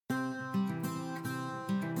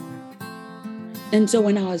And so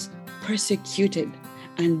when I was persecuted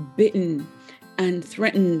and beaten and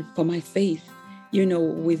threatened for my faith,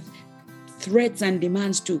 with threats and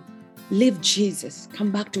demands to leave Jesus,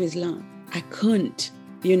 come back to Islam, I couldn't,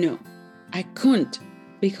 I couldn't,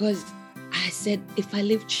 because I said, if I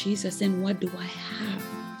leave Jesus, then what do I have?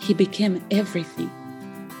 He became everything.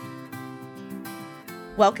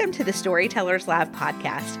 Welcome to the Storytellers Live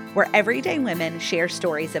podcast, where everyday women share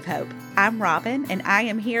stories of hope. I'm Robin, and I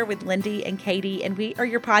am here with Lindy and Katie, and we are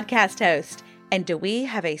your podcast hosts. And do we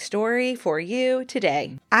have a story for you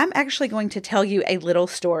today? I'm actually going to tell you a little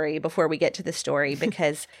story before we get to the story,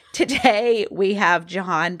 because today we have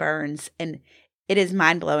Jahan Burns, and it is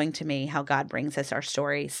mind-blowing to me how God brings us our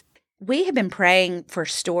stories. We have been praying for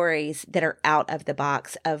stories that are out of the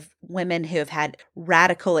box of women who have had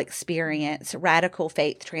radical experience, radical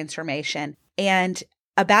faith transformation. And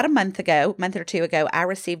about a month or two ago, I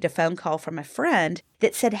received a phone call from a friend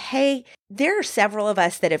that said, hey, there are several of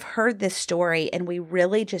us that have heard this story and we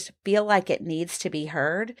really just feel like it needs to be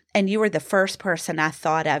heard. And you were the first person I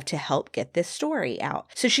thought of to help get this story out.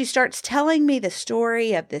 So she starts telling me the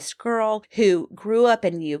story of this girl who grew up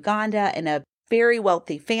in Uganda in a very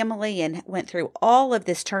wealthy family and went through all of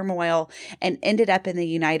this turmoil and ended up in the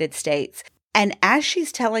United States. And as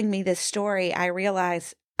she's telling me this story, I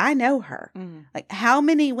realize I know her. Like, how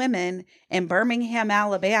many women in Birmingham,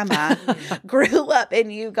 Alabama grew up in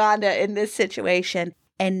Uganda in this situation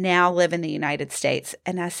and now live in the United States?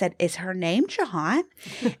 And I said, is her name Jahan?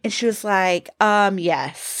 And she was like,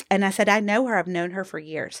 yes. And I said, I know her. I've known her for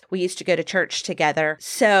years. We used to go to church together.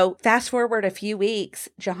 So fast forward a few weeks,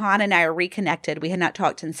 Jahan and I are reconnected. We had not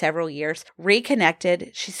talked in several years. Reconnected.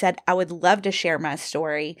 She said, I would love to share my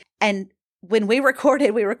story. And when we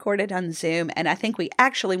recorded on Zoom, and I think we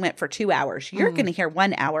actually went for 2 hours. You're going to hear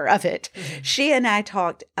 1 hour of it. She and I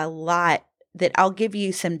talked a lot that I'll give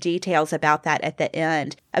you some details about that at the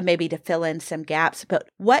end, maybe to fill in some gaps. But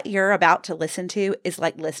what you're about to listen to is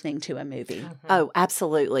like listening to a movie. Oh,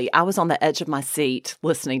 absolutely. I was on the edge of my seat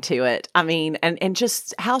listening to it. I mean, and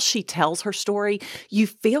just how she tells her story, you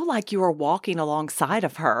feel like you are walking alongside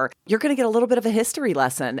of her. You're going to get a little bit of a history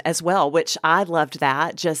lesson as well, which I loved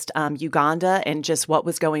that. Just Uganda and just what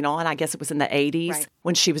was going on. I guess it was in the 80s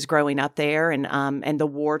when she was growing up there, and the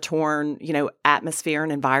war-torn, atmosphere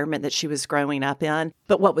and environment that she was growing up in.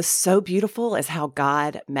 But what was so beautiful is how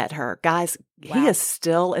God met her. Guys, He is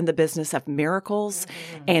still in the business of miracles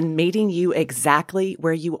and meeting you exactly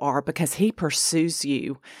where you are, because He pursues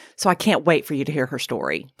you. So I can't wait for you to hear her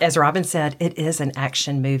story. As Robin said, it is an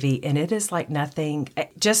action movie, and it is like nothing.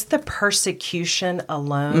 Just the persecution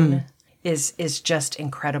alone is just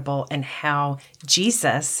incredible, and how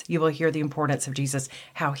Jesus, you will hear the importance of Jesus,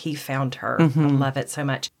 how He found her. I love it so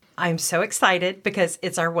much. I'm so excited because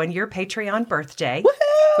it's our 1-year Patreon birthday.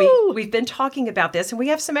 We've been talking about this, and we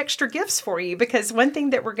have some extra gifts for you, because one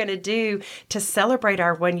thing that we're going to do to celebrate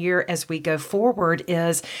our 1 year as we go forward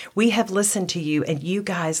is we have listened to you, and you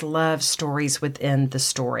guys love stories within the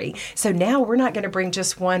story. So now we're not going to bring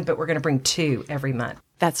just one, but we're going to bring 2 every month.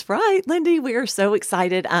 That's right, Lindy. We are so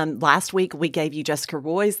excited. Last week, we gave you Jessica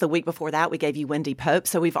Roy's. The week before that, we gave you Wendy Pope.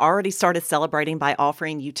 So we've already started celebrating by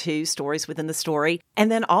offering you 2 stories within the story.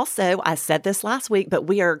 And then also, I said this last week, but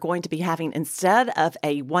we are going to be having, instead of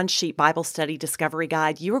a one-sheet Bible study discovery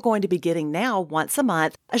guide, you are going to be getting now, once a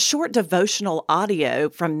month, a short devotional audio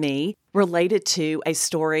from me related to a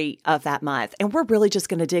story of that month. And we're really just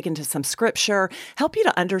going to dig into some scripture, help you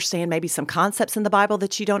to understand maybe some concepts in the Bible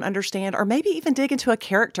that you don't understand, or maybe even dig into a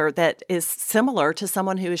character that is similar to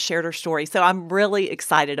someone who has shared her story. So I'm really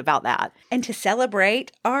excited about that. And to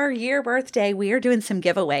celebrate our year birthday, we are doing some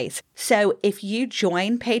giveaways. So if you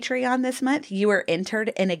join Patreon this month, you are entered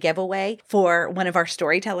in a giveaway for one of our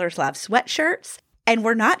Storytellers Live sweatshirts. And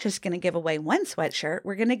we're not just going to give away 1 sweatshirt,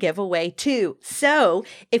 we're going to give away 2. So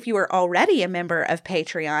if you are already a member of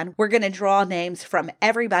Patreon, we're going to draw names from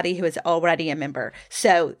everybody who is already a member.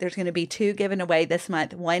 So there's going to be 2 given away this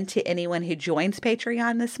month, 1 to anyone who joins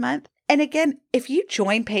Patreon this month. And again, if you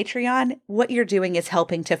join Patreon, what you're doing is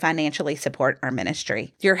helping to financially support our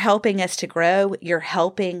ministry. You're helping us to grow. You're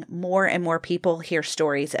helping more and more people hear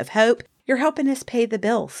stories of hope. You're helping us pay the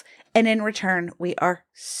bills. And in return, we are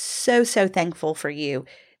so thankful for you,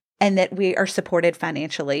 and that we are supported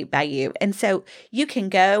financially by you. And so you can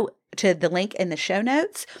go to the link in the show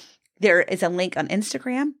notes. There is a link on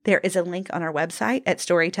Instagram. There is a link on our website at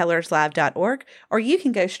storytellerslive.org, or you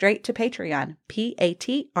can go straight to Patreon,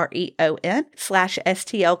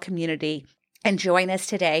 Patreon/STL community, and join us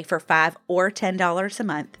today for $5 or $10 a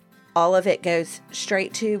month. All of it goes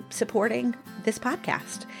straight to supporting this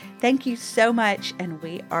podcast. Thank you so much, and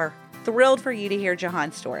we are thrilled for you to hear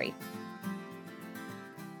Jahan's story.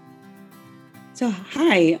 So,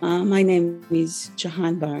 hi, my name is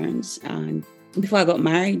Jahan Burns. And before I got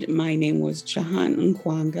married, my name was Jahan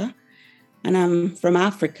Nkwanga. And I'm from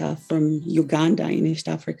Africa, from Uganda in East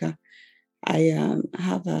Africa. I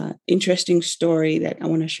have an interesting story that I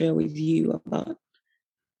want to share with you about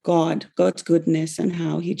God's goodness, and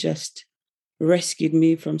how he just rescued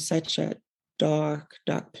me from such a dark,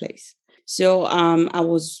 dark place. So I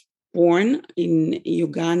was born in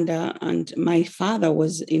Uganda, and my father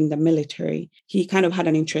was in the military. He kind of had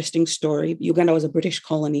an interesting story. Uganda was a British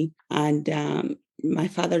colony, and my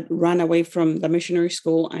father ran away from the missionary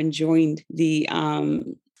school and joined the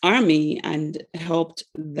army and helped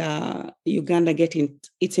the Uganda get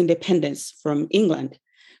its independence from England,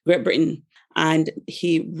 Great Britain. And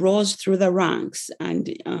he rose through the ranks and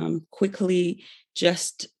quickly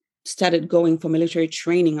just started going for military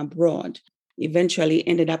training abroad. Eventually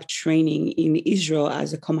ended up training in Israel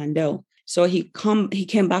as a commando. So he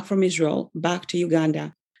came back from Israel, back to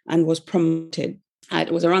Uganda, and was promoted.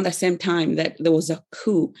 It was around the same time that there was a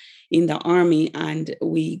coup in the army, and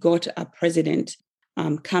we got a president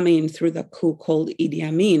coming through the coup called Idi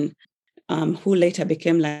Amin, who later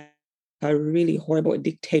became like a really horrible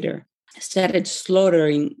dictator. Started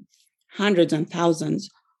slaughtering hundreds and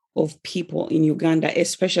thousands of people in Uganda,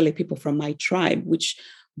 especially people from my tribe, which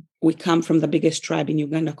we come from the biggest tribe in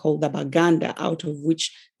Uganda called the Baganda, out of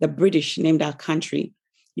which the British named our country,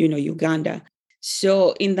 Uganda.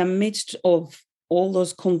 So in the midst of all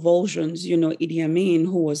those convulsions, Idi Amin,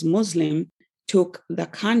 who was Muslim, took the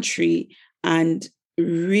country and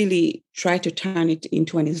really tried to turn it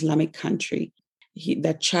into an Islamic country.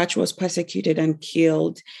 The church was persecuted and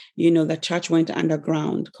killed. The church went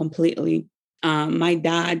underground completely. My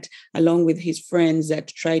dad, along with his friends that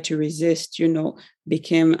tried to resist,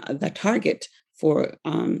 became the target for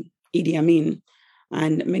Idi Amin.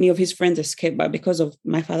 And many of his friends escaped, but because of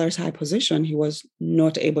my father's high position, he was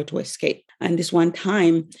not able to escape. And this one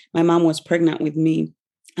time, my mom was pregnant with me,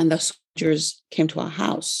 and the soldiers came to our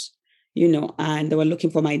house, and they were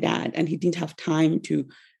looking for my dad, and he didn't have time to,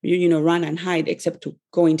 run and hide except to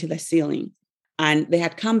go into the ceiling. And they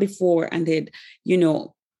had come before, and they'd,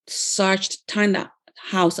 searched, turned the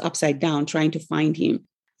house upside down, trying to find him.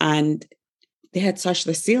 And they had searched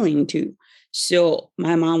the ceiling too. So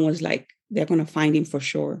my mom was like, they're going to find him for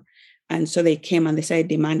sure. And so they came and they started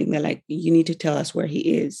demanding, they're like, you need to tell us where he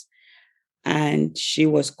is. And she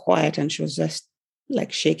was quiet, and she was just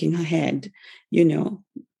like shaking her head,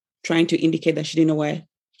 trying to indicate that she didn't know where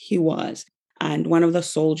he was. And one of the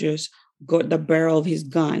soldiers got the barrel of his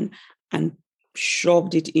gun and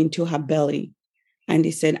shoved it into her belly. And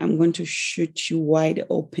he said, I'm going to shoot you wide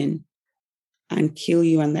open and kill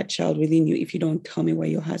you and that child within you if you don't tell me where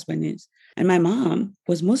your husband is. And my mom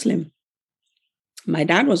was Muslim. My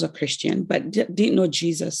dad was a Christian, but didn't know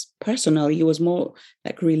Jesus personally. He was more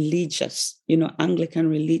like religious, Anglican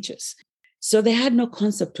religious. So they had no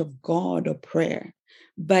concept of God or prayer.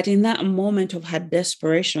 But in that moment of her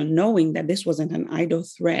desperation, knowing that this wasn't an idle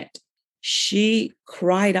threat, she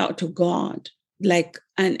cried out to God.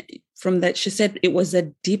 And from that, she said it was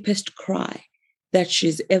the deepest cry that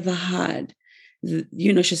she's ever had.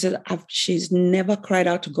 She said she's never cried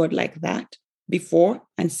out to God like that before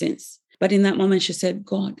and since. But in that moment, she said,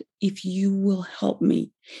 God, if you will help me,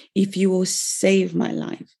 if you will save my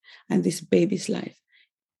life and this baby's life,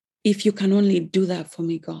 if you can only do that for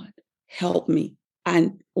me, God, help me.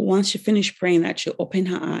 And once she finished praying that, she opened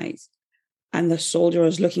her eyes, and the soldier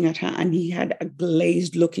was looking at her, and he had a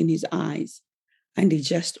glazed look in his eyes, and he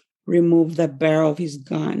just removed the barrel of his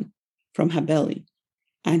gun from her belly.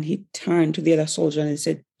 And he turned to the other soldier and he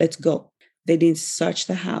said, let's go. They didn't search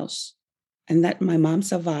the house. And that my mom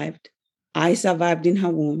survived. I survived in her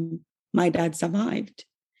womb. My dad survived.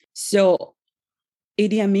 So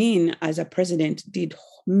Idi Amin, as a president, did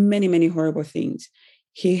many, many horrible things.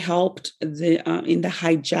 He helped in the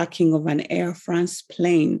hijacking of an Air France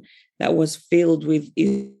plane that was filled with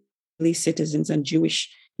Israeli citizens and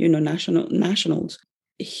Jewish, nationals.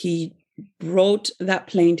 He brought that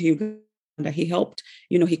plane to Uganda. He helped,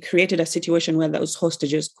 he created a situation where those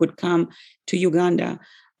hostages could come to Uganda,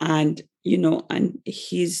 and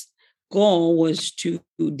his goal was to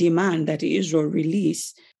demand that Israel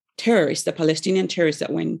release terrorists, the Palestinian terrorists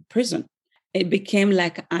that were in prison. It became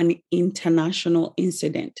like an international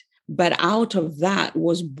incident. But out of that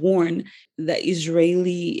was born the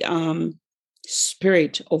Israeli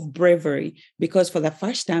spirit of bravery, because for the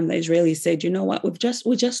first time, the Israelis said, you know what,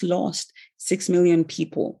 we just lost 6 million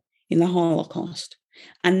people in the Holocaust.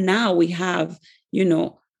 And now we have,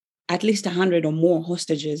 at least 100 or more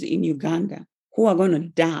hostages in Uganda who are going to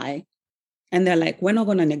die. And they're like, we're not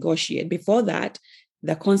going to negotiate. Before that,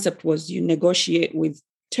 the concept was you negotiate with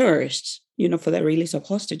terrorists, for the release of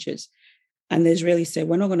hostages. And the Israelis said,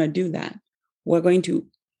 we're not going to do that. We're going to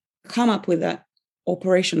come up with an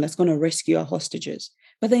operation that's going to rescue our hostages.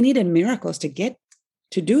 But they needed miracles to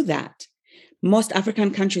do that. Most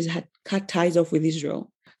African countries had cut ties off with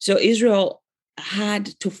Israel. So Israel had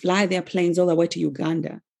to fly their planes all the way to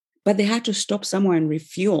Uganda, but they had to stop somewhere and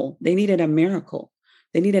refuel. They needed a miracle.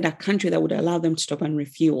 They needed a country that would allow them to stop and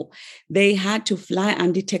refuel. They had to fly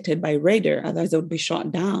undetected by radar, otherwise they would be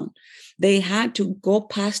shot down. They had to go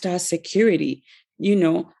past our security,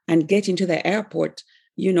 and get into the airport,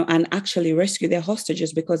 and actually rescue their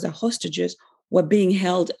hostages, because the hostages were being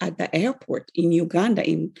held at the airport in Uganda,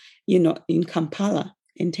 in Kampala,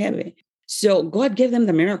 Entebbe. So God gave them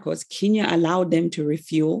the miracles. Kenya allowed them to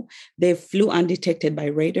refuel. They flew undetected by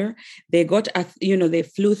radar. They they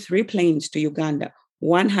flew 3 planes to Uganda.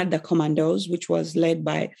 One had the commandos, which was led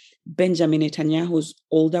by Benjamin Netanyahu's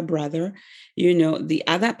older brother. The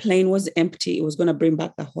other plane was empty. It was going to bring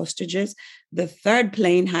back the hostages. The third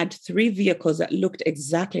plane had 3 vehicles that looked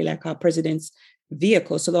exactly like our president's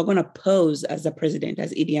vehicle. So they're going to pose as the president,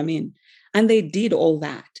 as Idi Amin. And they did all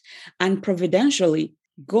that. And providentially,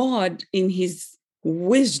 God, in his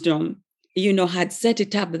wisdom, had set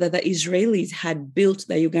it up that the Israelis had built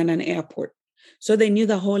the Ugandan airport. So they knew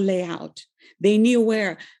the whole layout. They knew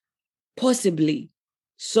where possibly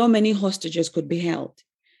so many hostages could be held.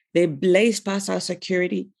 They blazed past our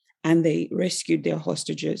security and they rescued their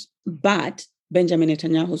hostages. But Benjamin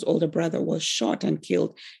Netanyahu's older brother was shot and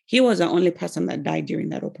killed. He was the only person that died during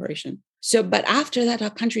that operation. So, but after that,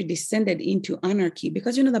 our country descended into anarchy,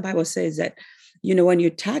 because, the Bible says that, when you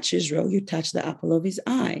touch Israel, you touch the apple of his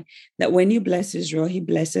eye. That when you bless Israel, he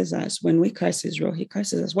blesses us. When we curse Israel, he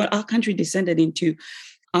curses us. Well, our country descended into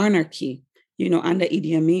anarchy, under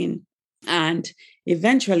Idi Amin. And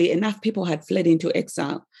eventually enough people had fled into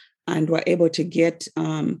exile and were able to get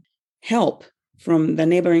help from the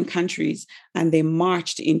neighboring countries. And they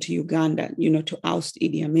marched into Uganda, to oust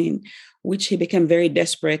Idi Amin, which he became very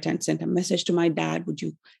desperate and sent a message to my dad. Would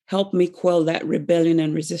you help me quell that rebellion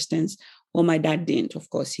and resistance? Well, my dad didn't. Of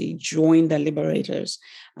course, he joined the liberators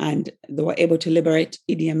and they were able to liberate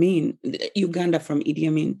Uganda from Idi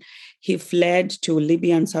Amin. He fled to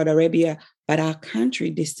Libya and Saudi Arabia, but our country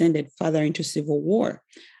descended further into civil war.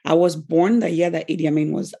 I was born the year that Idi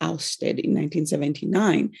Amin was ousted in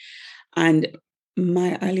 1979. And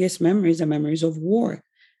my earliest memories are memories of war.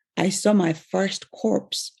 I saw my first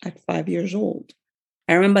corpse at 5 years old.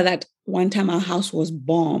 I remember that one time our house was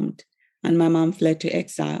bombed and my mom fled to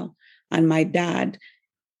exile. And my dad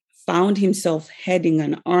found himself heading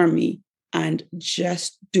an army and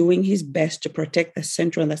just doing his best to protect the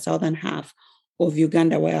central and the southern half of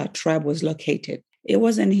Uganda where our tribe was located. It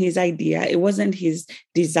wasn't his idea. It wasn't his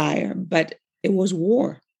desire, but it was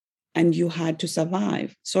war and you had to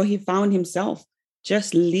survive. So he found himself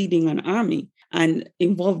just leading an army and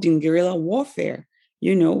involved in guerrilla warfare.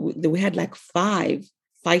 We had like 5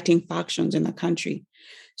 fighting factions in the country.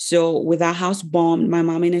 So with our house bombed, my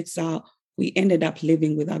mom in exile, we ended up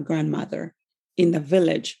living with our grandmother in the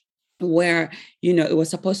village where, it was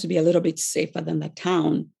supposed to be a little bit safer than the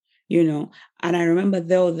town, And I remember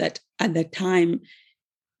though that at the time,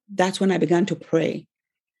 that's when I began to pray.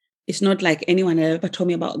 It's not like anyone had ever told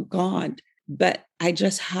me about God, but I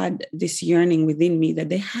just had this yearning within me that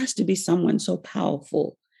there has to be someone so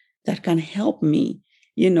powerful that can help me,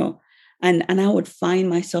 and I would find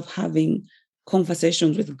myself having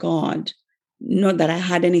conversations with God. Not that I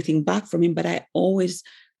had anything back from him, but I always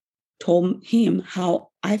told him how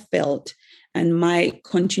I felt. And my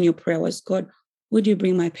continual prayer was, God, would you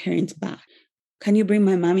bring my parents back? Can you bring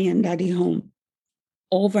my mommy and daddy home?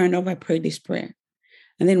 Over and over, I prayed this prayer.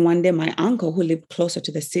 And then one day, my uncle, who lived closer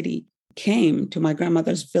to the city, came to my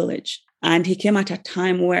grandmother's village. And he came at a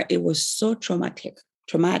time where it was so traumatic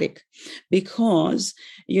because,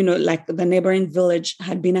 like the neighboring village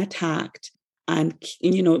had been attacked. And,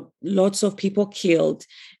 lots of people killed.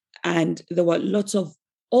 And there were lots of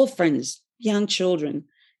orphans, young children.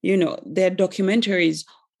 There are documentaries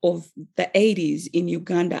of the 80s in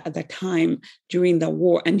Uganda at the time during the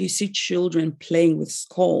war. And you see children playing with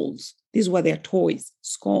skulls. These were their toys,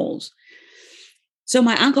 skulls. So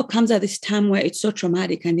my uncle comes at this time where it's so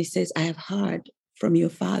traumatic. And he says, I have heard from your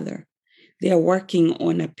father. They are working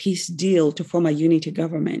on a peace deal to form a unity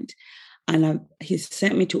government. And he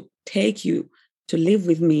sent me to take you to live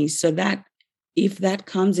with me so that if that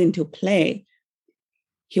comes into play,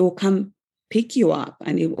 he will come pick you up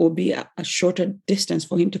and it will be a shorter distance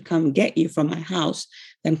for him to come get you from my house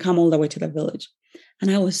than come all the way to the village.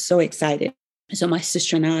 And I was so excited. So my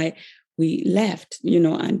sister and I, we left,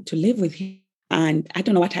 and to live with him. And I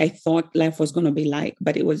don't know what I thought life was going to be like,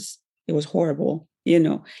 but it was horrible. You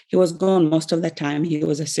know, he was gone most of the time. He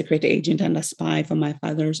was a secret agent and a spy for my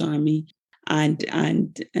father's army. And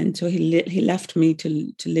so he left me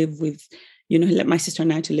to live with, he let my sister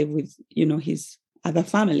and I to live with, his other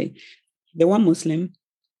family. They were Muslim.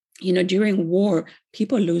 During war,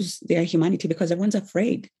 people lose their humanity because everyone's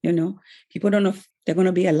afraid. People don't know if they're going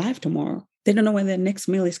to be alive tomorrow. They don't know where their next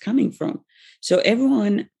meal is coming from. So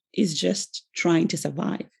everyone is just trying to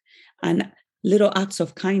survive. And little acts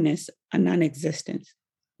of kindness are non-existent.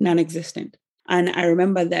 And I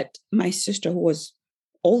remember that my sister, who was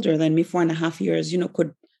older than me, 4.5 years,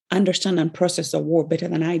 could understand and process the war better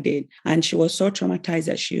than I did. And she was so traumatized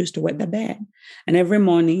that she used to wet the bed. And every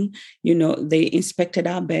morning, they inspected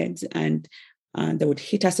our beds and they would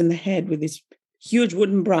hit us in the head with this huge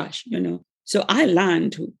wooden brush, So I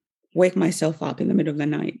learned to wake myself up in the middle of the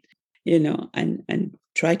night, and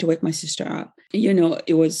try to wake my sister up.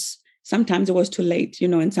 Sometimes it was too late,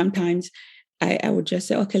 and sometimes I would just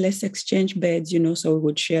say, okay, let's exchange beds, so we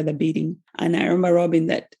would share the beating. And I remember, Robin,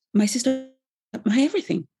 that my sister, my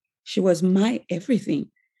everything. She was my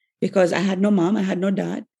everything because I had no mom, I had no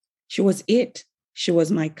dad. She was it. She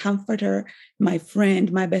was my comforter, my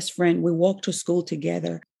friend, my best friend. We walked to school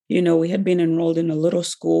together. We had been enrolled in a little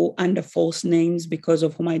school under false names because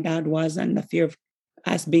of who my dad was and the fear of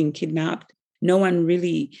us being kidnapped. No one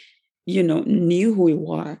really, knew who we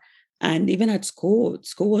were. And even at school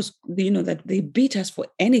was, that they beat us for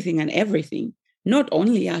anything and everything. Not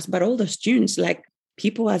only us, but all the students, like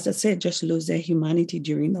people, as I said, just lose their humanity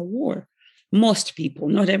during the war. Most people,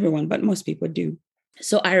 not everyone, but most people do.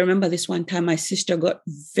 So I remember this one time my sister got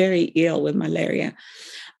very ill with malaria.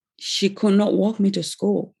 She could not walk me to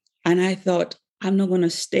school. And I thought, I'm not going to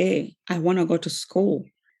stay. I want to go to school.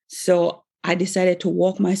 So I decided to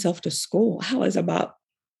walk myself to school. I was about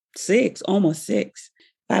 6, almost 6.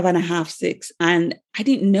 5.5, 6. And I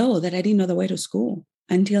didn't know that I didn't know the way to school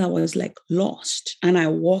until I was like lost. And I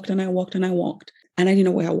walked and I walked and I walked. And I didn't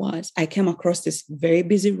know where I was. I came across this very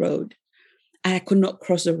busy road. I could not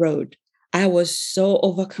cross the road. I was so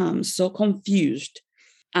overcome, so confused.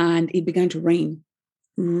 And it began to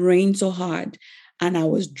rain so hard. And I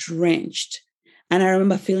was drenched. And I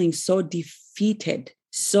remember feeling so defeated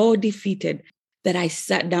that I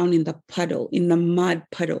sat down in the mud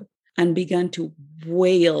puddle, and began to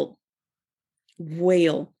wail.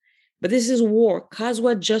 But this is war. Cars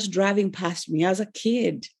were just driving past me as a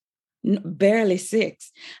kid, barely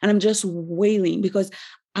 6. And I'm just wailing because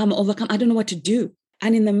I'm overcome. I don't know what to do.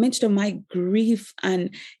 And in the midst of my grief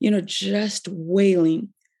and, just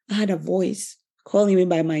wailing, I had a voice calling me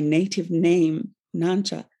by my native name,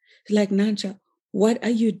 Nancha. It's like, Nancha, what are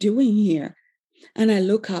you doing here? And I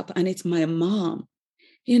look up and it's my mom.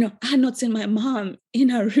 I had not seen my mom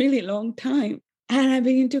in a really long time. And I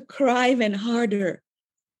begin to cry even harder.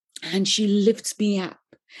 And she lifts me up.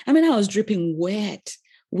 I mean, I was dripping wet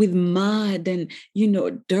with mud and,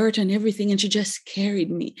 dirt and everything. And she just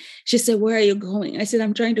carried me. She said, where are you going? I said,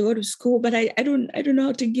 I'm trying to go to school, but I don't know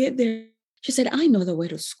how to get there. She said, I know the way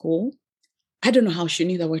to school. I don't know how she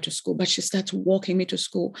knew the way to school, but she starts walking me to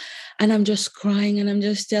school. And I'm just crying and I'm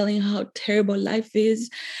just telling how terrible life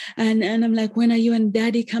is. And I'm like, when are you and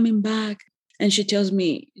daddy coming back? And she tells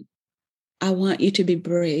me, I want you to be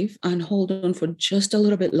brave and hold on for just a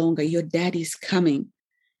little bit longer. Your daddy's coming.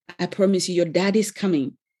 I promise you, your daddy's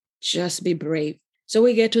coming. Just be brave. So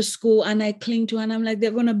we get to school and I cling to her and I'm like,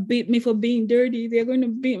 they're going to beat me for being dirty. They're going to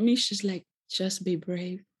beat me. She's like, just be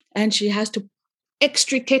brave. And she has to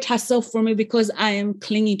extricate herself from me because I am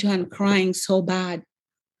clinging to her and crying so bad.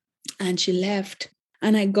 And she left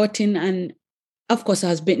and I got in, and of course I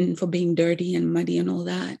was beaten for being dirty and muddy and all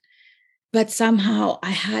that. But somehow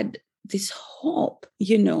I had this hope,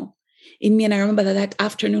 in me. And I remember that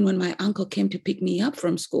afternoon when my uncle came to pick me up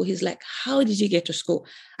from school, he's like, how did you get to school?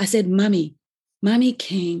 I said, Mommy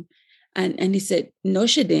came. And he said, no,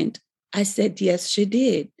 she didn't. I said, yes, she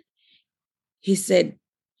did. He said,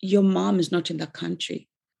 your mom is not in the country.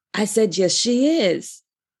 I said, yes, she is.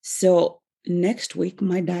 So next week,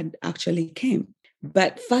 my dad actually came.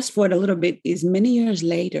 But fast forward a little bit, is many years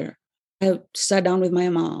later, I sat down with my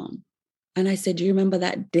mom and I said, do you remember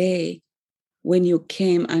that day when you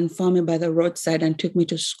came and found me by the roadside and took me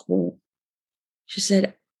to school? She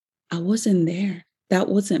said, I wasn't there. That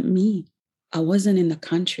wasn't me. I wasn't in the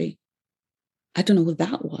country. I don't know who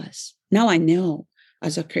that was. Now I know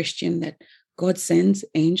as a Christian that God sends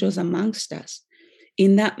angels amongst us.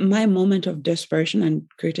 In that, my moment of desperation and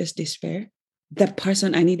greatest despair, the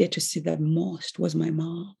person I needed to see the most was my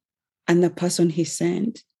mom. And the person he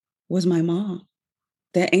sent was my mom.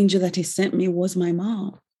 The angel that he sent me was my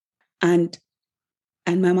mom. And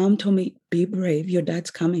And my mom told me, be brave, your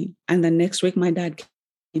dad's coming. And the next week, my dad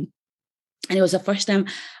came. And it was the first time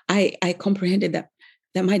I comprehended that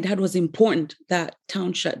my dad was important. That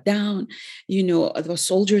town shut down, there were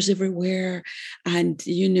soldiers everywhere. And,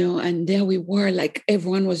 and there we were, like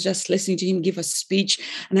everyone was just listening to him give a speech.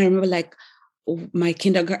 And I remember like my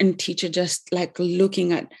kindergarten teacher just like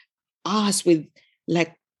looking at us with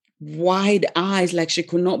like wide eyes, like she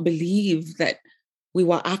could not believe that we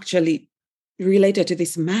were actually related to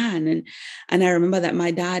this man. And I remember that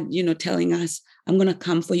my dad, telling us, I'm going to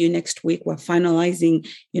come for you next week. We're finalizing,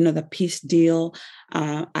 the peace deal.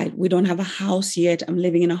 We don't have a house yet. I'm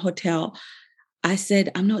living in a hotel. I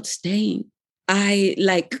said, I'm not staying. I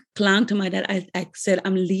like clung to my dad. I said,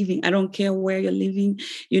 I'm leaving. I don't care where you're living,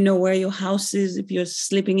 where your house is. If you're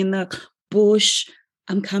sleeping in the bush,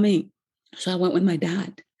 I'm coming. So I went with my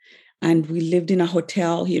dad. And we lived in a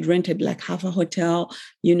hotel. He had rented like half a hotel,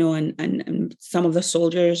 and some of the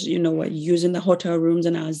soldiers, were using the hotel rooms,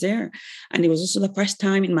 and I was there. And it was also the first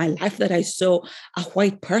time in my life that I saw a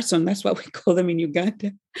white person. That's what we call them in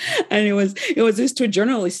Uganda. And it was these two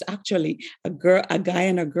journalists, actually, a guy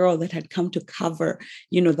and a girl that had come to cover,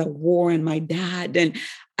 the war and my dad.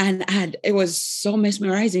 And it was so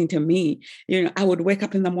mesmerizing to me. I would wake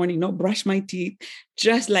up in the morning, not brush my teeth,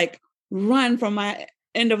 just like run from my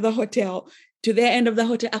end of the hotel to their end of the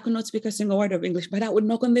hotel. I could not speak a single word of English, but I would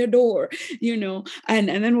knock on their door, and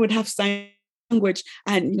then we'd have sign language.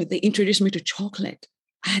 And, they introduced me to chocolate.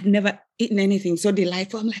 I had never eaten anything so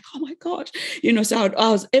delightful. I'm like, oh my gosh,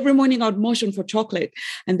 so every morning I would motion for chocolate,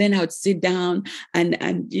 and then I would sit down and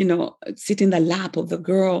sit in the lap of the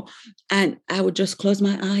girl, and I would just close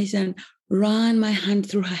my eyes and run my hand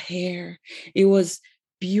through her hair. It was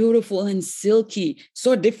beautiful and silky,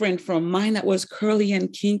 so different from mine that was curly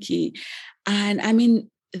and kinky. And I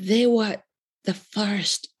mean, they were the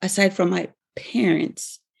first, aside from my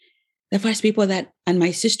parents, the first people and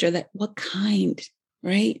my sister that were kind,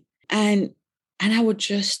 right? And I would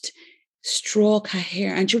just stroke her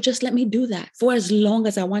hair, and she would just let me do that for as long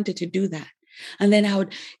as I wanted to do that. And then I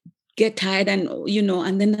would get tired, and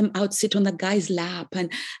and then I would sit on the guy's lap, and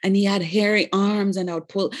he had hairy arms, and I would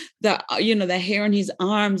pull the the hair on his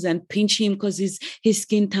arms and pinch him because his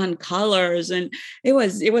skin turned colors, and it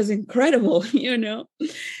was incredible,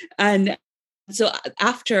 And so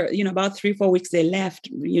after, about 3-4 weeks, they left,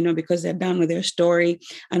 because they're done with their story.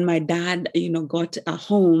 And my dad, got a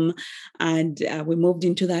home, and we moved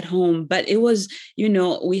into that home. But it was,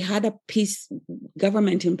 we had a peace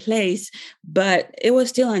government in place, but it was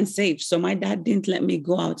still unsafe. So my dad didn't let me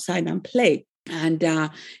go outside and play. And,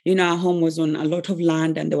 our home was on a lot of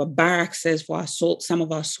land, and there were barracks for some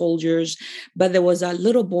of our soldiers. But there was a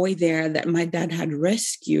little boy there that my dad had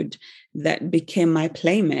rescued that became my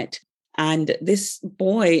playmate. And this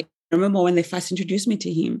boy, I remember when they first introduced me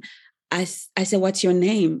to him, I said, what's your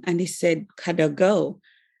name? And he said, Kadago.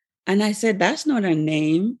 And I said, that's not a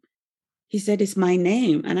name. He said, it's my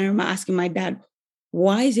name. And I remember asking my dad,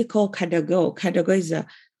 why is it called Kadago? Kadago is a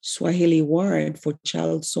Swahili word for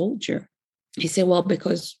child soldier. He said, well,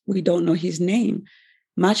 because we don't know his name.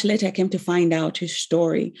 Much later, I came to find out his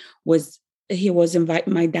story was he was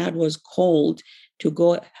invited. My dad was called to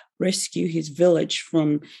go rescue his village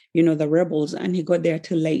from, the rebels. And he got there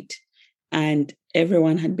too late, and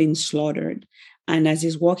everyone had been slaughtered. And as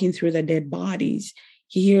he's walking through the dead bodies,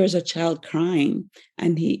 he hears a child crying,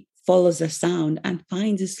 and he follows the sound and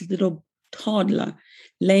finds this little toddler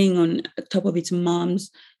laying on top of its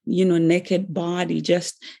mom's, naked body,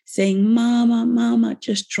 just saying, mama, mama,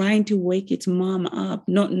 just trying to wake its mom up,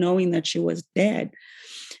 not knowing that she was dead.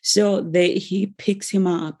 So he picks him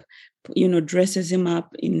up, dresses him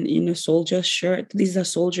up in a soldier's shirt. These are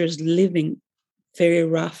soldiers living very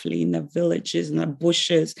roughly in the villages, in the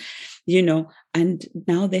bushes, and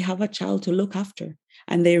now they have a child to look after.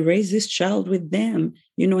 And they raise this child with them,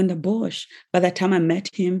 in the bush. By the time I met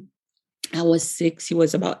him, I was 6, he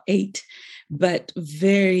was about 8, but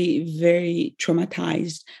very, very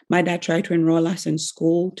traumatized. My dad tried to enroll us in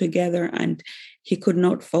school together, and he could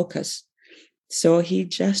not focus. So he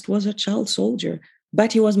just was a child soldier.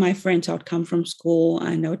 But he was my friend. So I would come from school,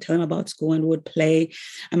 and I would tell him about school and would play.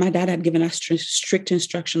 And my dad had given us strict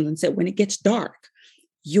instructions and said, when it gets dark,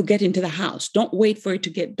 you get into the house. Don't wait for it to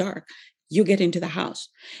get dark. You get into the house.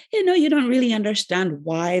 You don't really understand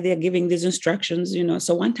why they're giving these instructions,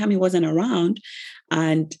 So one time he wasn't around,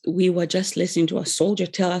 and we were just listening to a soldier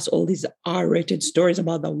tell us all these R-rated stories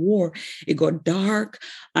about the war. It got dark,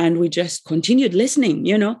 and we just continued listening,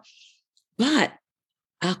 But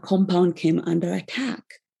our compound came under attack.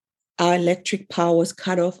 Our electric power was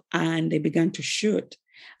cut off, and they began to shoot.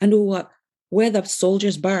 And we were where the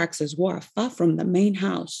soldiers' barracks were, far from the main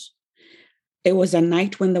house. It was a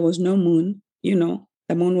night when there was no moon,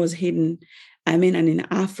 the moon was hidden. And in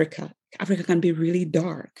Africa can be really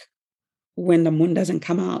dark when the moon doesn't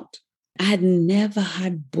come out. I had never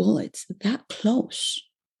had bullets that close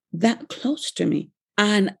to me.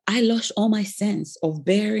 And I lost all my sense of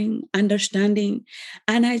bearing, understanding.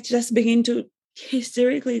 And I just began to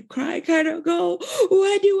hysterically cry, go,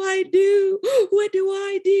 what do I do? What do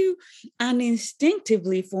I do? And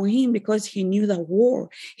instinctively for him, because he knew the war,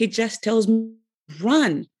 he just tells me,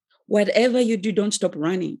 run. Whatever you do, don't stop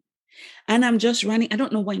running. And I'm just running. I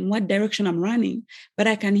don't know in what direction I'm running, but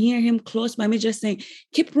I can hear him close by me just saying,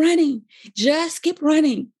 keep running, just keep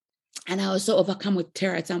running. And I was so overcome with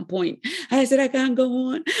terror at some point. I said, I can't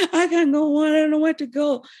go on. I don't know where to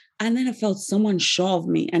go. And then I felt someone shove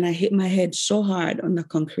me and I hit my head so hard on the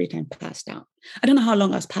concrete and passed out. I don't know how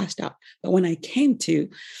long I was passed out, but when I came to,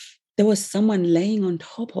 there was someone laying on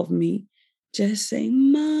top of me just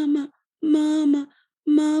saying, Mama, Mama,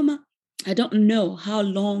 Mama. I don't know how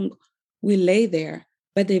long we lay there,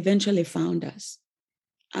 but they eventually found us.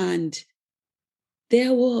 And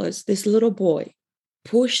there was this little boy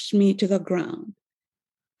pushed me to the ground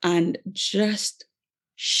and just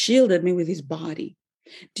shielded me with his body.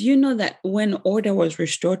 Do you know that when order was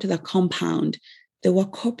restored to the compound, there were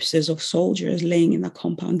corpses of soldiers laying in the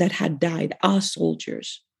compound that had died, our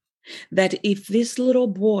soldiers? That if this little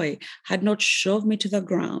boy had not shoved me to the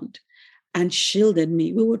ground and shielded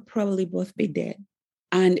me, we would probably both be dead.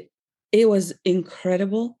 And it was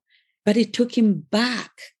incredible, but it took him back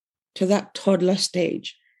to that toddler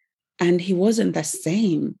stage. And he wasn't the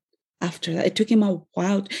same after that. It took him a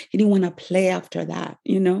while. He didn't want to play after that,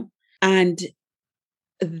 And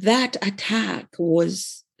that attack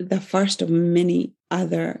was the first of many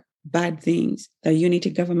other bad things. The unity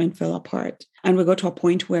government fell apart. And we got to a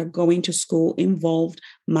point where going to school involved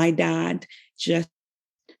my dad just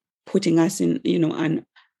putting us in, an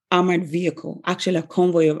armored vehicle, actually a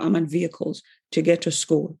convoy of armored vehicles to get to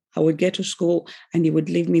school. I would get to school and he would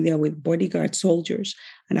leave me there with bodyguard soldiers.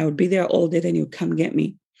 And I would be there all day, then he would come get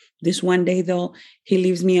me. This one day, though, he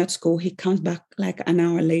leaves me at school. He comes back like an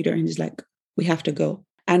hour later and he's like, we have to go.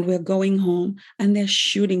 And we're going home and they're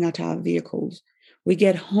shooting at our vehicles. We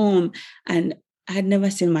get home and I had never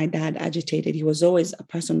seen my dad agitated. He was always a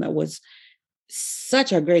person that was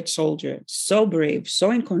such a great soldier, so brave,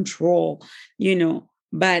 so in control,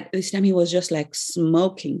 But this time he was just like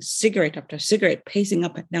smoking cigarette after cigarette, pacing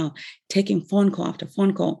up and down, taking phone call after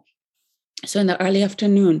phone call. So in the early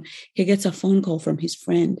afternoon, he gets a phone call from his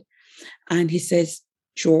friend and he says,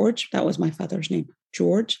 George, that was my father's name,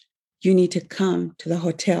 George, you need to come to the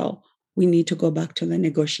hotel. We need to go back to the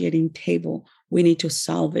negotiating table. We need to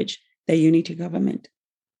salvage the unity government.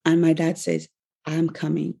 And my dad says, I'm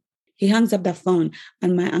coming. He hangs up the phone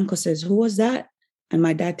and my uncle says, who was that? And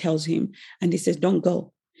my dad tells him, and he says, don't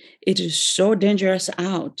go. It is so dangerous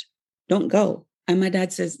out. Don't go. And my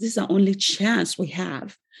dad says, this is the only chance we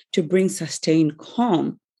have to bring sustained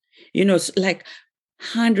calm. Like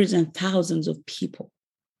hundreds and thousands of people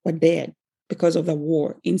were dead because of the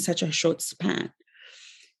war in such a short span.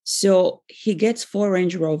 So he gets 4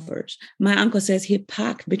 Range Rovers. My uncle says he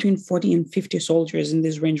packed between 40 and 50 soldiers in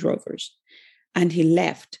these Range Rovers. And he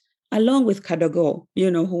left along with Kadogo,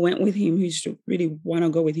 who went with him. He used to really want to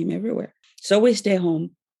go with him everywhere. So we stay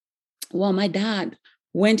home. Well, my dad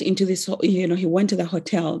went into this, he went to the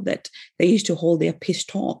hotel that they used to hold their peace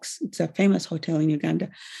talks. It's a famous hotel in Uganda.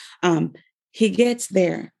 He gets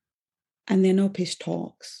there and there are no peace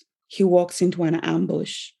talks. He walks into an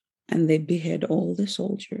ambush and they behead all the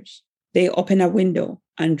soldiers. They open a window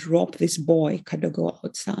and drop this boy, Kadogo,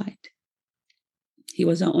 outside. He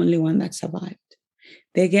was the only one that survived.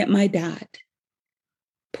 They get my dad,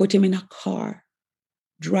 put him in a car,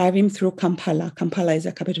 drive him through Kampala. Kampala is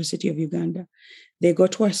the capital city of Uganda. They go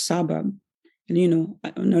to a suburb,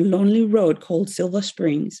 on a lonely road called Silver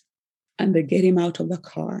Springs, and they get him out of the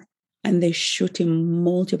car and they shoot him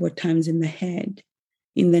multiple times in the head,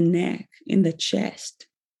 in the neck, in the chest.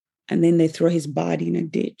 And then they throw his body in a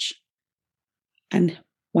ditch. And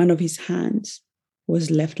one of his hands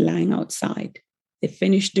was left lying outside. They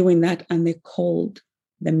finished doing that and they called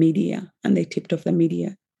the media and they tipped off the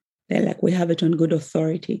media. They're like, we have it on good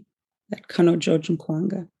authority that Colonel George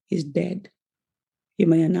Nkwanga is dead. You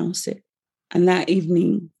may announce it. And that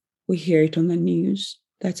evening, we hear it on the news.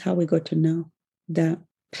 That's how we got to know the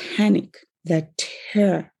panic, the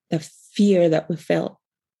terror, the fear that we felt.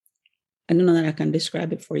 I don't know that I can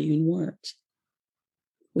describe it for you in words.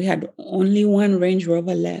 We had only 1 Range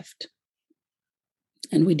Rover left.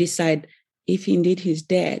 And we decide if indeed he's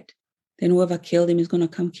dead, then whoever killed him is going to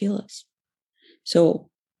come kill us. So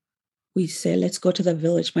we said, let's go to the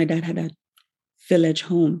village. My dad had a village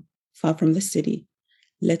home far from the city.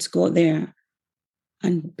 Let's go there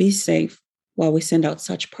and be safe while we send out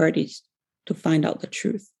such parties to find out the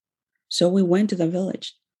truth. So we went to the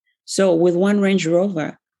village. So with one Range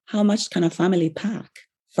Rover, how much can a family pack?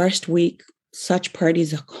 First week, such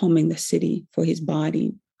parties are combing the city for his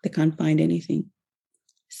body. They can't find anything.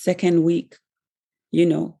 Second week,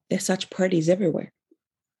 there's such parties everywhere.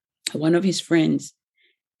 One of his friends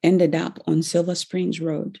ended up on Silver Springs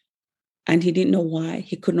Road, and he didn't know why.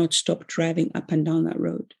 He could not stop driving up and down that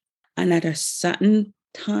road. And at a certain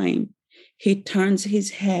time, he turns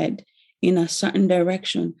his head in a certain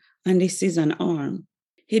direction and he sees an arm.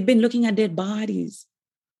 He'd been looking at dead bodies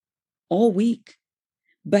all week,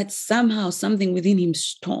 but somehow something within him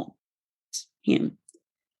stops him,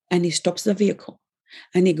 and he stops the vehicle,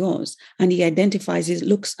 and he goes and he identifies, he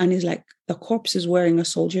looks, and he's like, the corpse is wearing a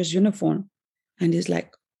soldier's uniform. And he's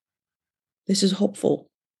like, this is hopeful.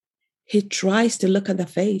 He tries to look at the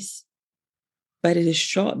face, but it is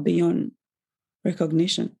shot beyond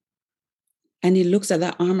recognition. And he looks at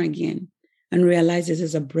that arm again and realizes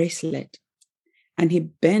it's a bracelet. And he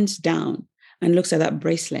bends down and looks at that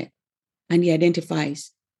bracelet, and he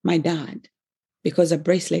identifies my dad because the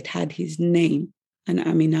bracelet had his name and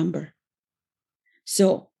army number.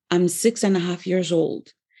 So I'm 6.5 years old,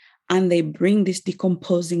 and they bring this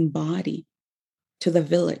decomposing body to the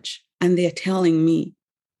village, and they're telling me,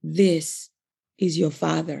 this is your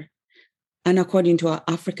father. And according to our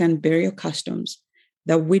African burial customs,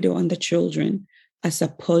 the widow and the children are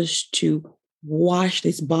supposed to wash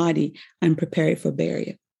this body and prepare it for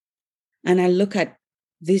burial. And I look at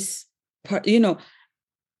this part,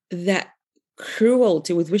 that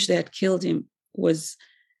cruelty with which they had killed him was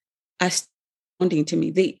astounding to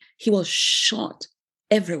me. He was shot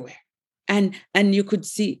everywhere. And you could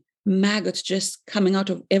see maggots just coming out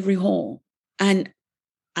of every hole. And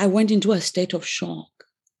I went into a state of shock.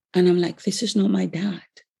 And I'm like, this is not my dad.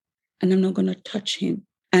 And I'm not going to touch him.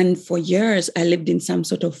 And for years, I lived in some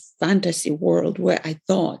sort of fantasy world where I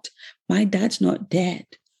thought, my dad's not dead.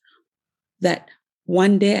 That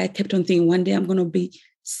one day I kept on thinking, one day I'm going to be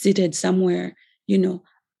seated somewhere, and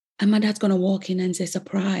my dad's going to walk in and say,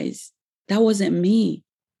 surprise, that wasn't me.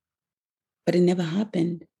 But it never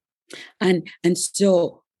happened. And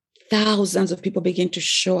so thousands of people began to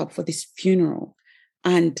show up for this funeral.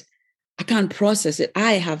 And I can't process it.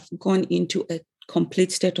 I have gone into a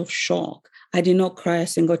complete state of shock. I did not cry a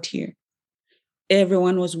single tear.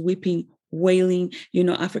 Everyone was weeping, wailing.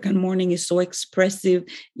 African mourning is so expressive,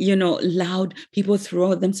 loud. People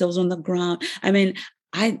throw themselves on the ground. I mean,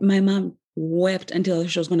 my mom wept until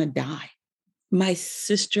she was going to die. My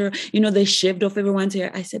sister, they shaved off everyone's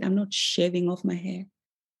hair. I said, I'm not shaving off my hair.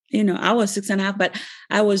 I was 6.5, but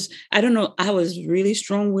I was really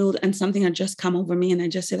strong-willed, and something had just come over me. And I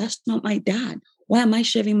just said, that's not my dad. Why am I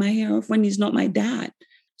shaving my hair off when he's not my dad?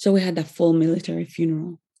 So we had a full military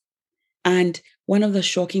funeral. And one of the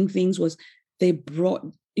shocking things was they brought,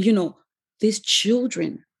 these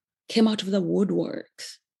children came out of the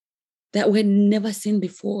woodworks that we had never seen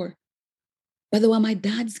before, but they were my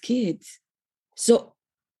dad's kids. So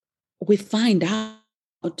we find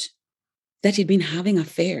out that he'd been having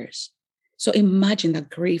affairs. So imagine the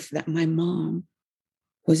grief that my mom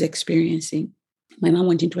was experiencing. My mom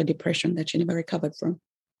went into a depression that she never recovered from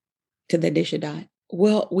to the day she died.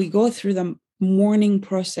 Well, we go through the mourning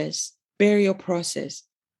process, burial process,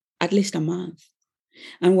 at least a month.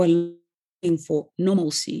 And we're looking for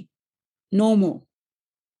normalcy,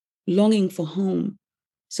 longing for home.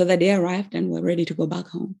 So the day arrived and we're ready to go back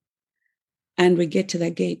home. And we get to the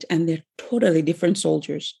gate, and they're totally different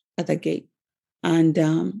soldiers at the gate. And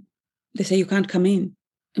they say, you can't come in.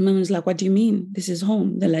 And my mom's like, what do you mean? This is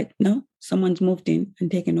home. They're like, no, someone's moved in and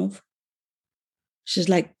taken over. She's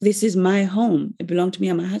like, this is my home. It belonged to me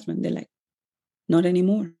and my husband. They're like, not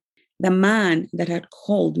anymore. The man that had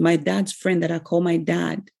called, my dad's friend that had called my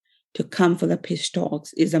dad to come for the peace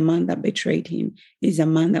talks, is a man that betrayed him, is a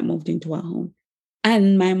man that moved into our home.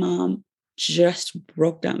 And my mom just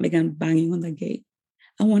broke down, began banging on the gate.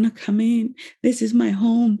 I want to come in. This is my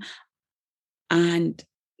home. And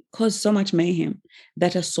caused so much mayhem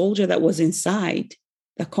that a soldier that was inside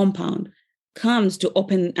the compound comes to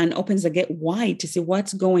opens the gate wide to see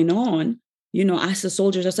what's going on. Ask the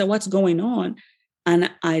soldiers, I said, what's going on? And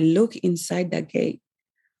I look inside the gate,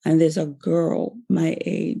 and there's a girl my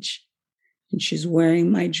age, and she's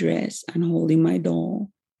wearing my dress and holding my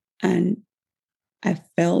doll. And I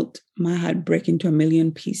felt my heart break into a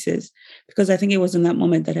million pieces, because I think it was in that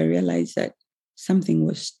moment that I realized that something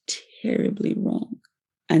was terribly wrong.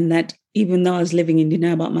 And that even though I was living in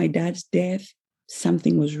denial about my dad's death,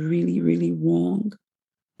 something was really, really wrong.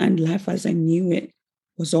 And life as I knew it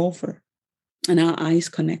was over. And our eyes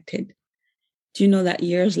connected. Do you know that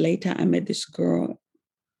years later, I met this girl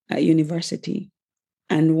at university.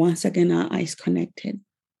 And once again, our eyes connected.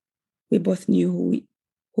 We both knew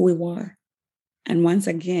who we were. And once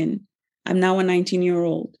again, I'm now a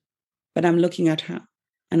 19-year-old, but I'm looking at her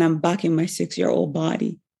and I'm back in my 6-year-old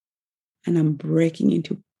body and I'm breaking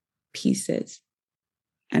into pieces.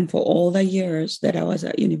 And for all the years that I was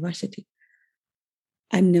at university,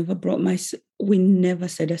 we never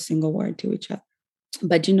said a single word to each other.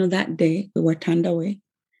 But you know, that day we were turned away.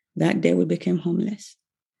 That day we became homeless.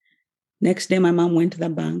 Next day, my mom went to the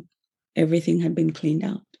bank. Everything had been cleaned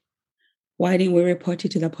out. Why didn't we report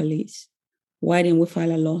it to the police? Why didn't we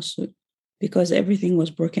file a lawsuit? Because everything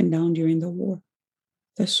was broken down during the war.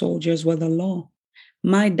 The soldiers were the law.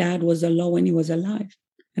 My dad was the law when he was alive.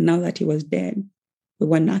 And now that he was dead, we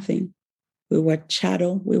were nothing. We were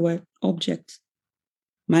chattel. We were objects.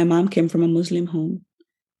 My mom came from a Muslim home.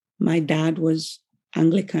 My dad was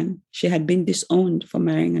Anglican. She had been disowned for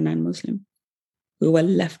marrying a non-Muslim. We were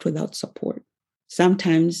left without support.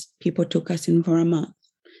 Sometimes people took us in for a month.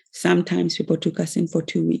 Sometimes people took us in for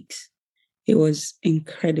 2 weeks. It was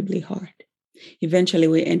incredibly hard. Eventually,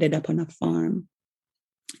 we ended up on a farm,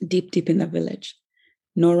 deep in the village.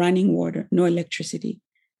 No running water, no electricity.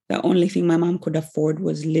 The only thing my mom could afford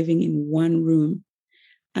was living in one room.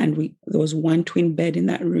 And there was one twin bed in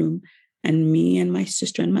that room. And me and my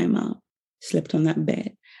sister and my mom slept on that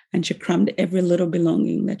bed. And she crammed every little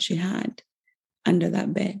belonging that she had under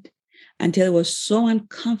that bed until it was so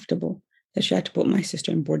uncomfortable that she had to put my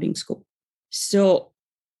sister in boarding school. So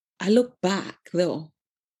I look back, though,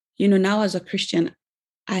 now as a Christian,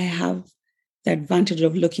 I have the advantage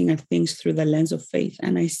of looking at things through the lens of faith.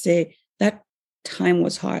 And I say that time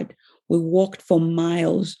was hard. We walked for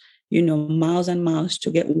miles, miles and miles to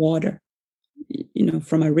get water,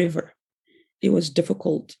 from a river. It was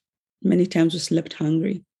difficult. Many times we slept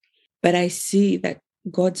hungry. But I see that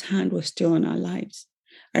God's hand was still on our lives.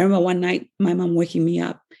 I remember one night, my mom waking me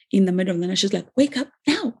up in the middle of the night. She's like, wake up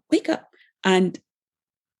now, wake up. And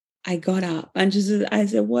I got up and I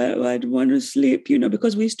said, well, I want to sleep,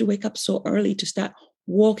 because we used to wake up so early to start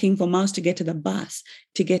walking for miles to get to the bus,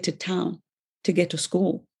 to get to town, to get to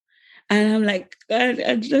school. And I'm like,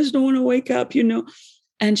 I just don't want to wake up,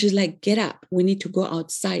 And she's like, get up. We need to go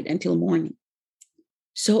outside until morning.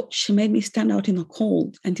 So she made me stand out in the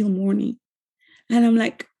cold until morning. And I'm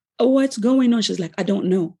like, oh, what's going on? She's like, I don't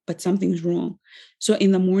know, but something's wrong. So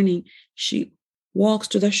in the morning, she walks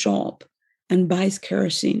to the shop and buys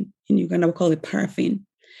kerosene. In Uganda, we call it paraffin.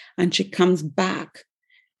 And she comes back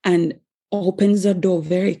and opens the door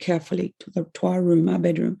very carefully to our room, our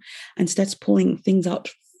bedroom, and starts pulling things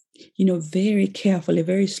out, very carefully,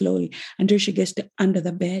 very slowly, until she gets to under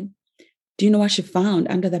the bed. Do you know what she found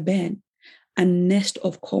under the bed? A nest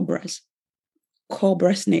of cobra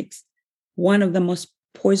snakes, one of the most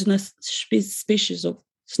poisonous species of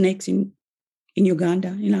snakes in Uganda,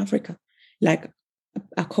 in Africa. Like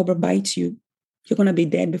a cobra bites you, you're going to be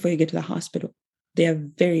dead before you get to the hospital. They are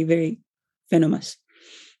very, very venomous.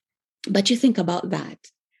 But you think about that.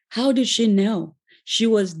 How did she know? She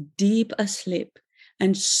was deep asleep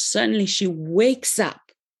and suddenly she wakes up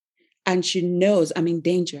and she knows I'm in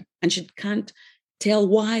danger and she can't tell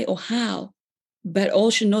why or how. But all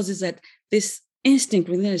she knows is that this instinct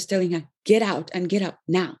within her is telling her, get out and get up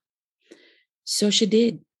now. So she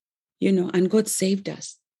did, and God saved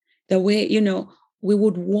us. The way, we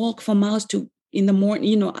would walk for miles in the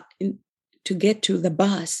morning, to get to the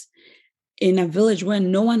bus in a village where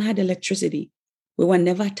no one had electricity. We were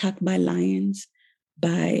never attacked by lions,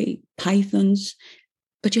 by pythons,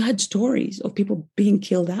 but you had stories of people being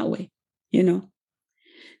killed that way,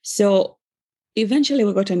 So eventually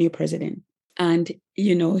we got a new president. And,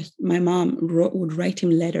 my mom would write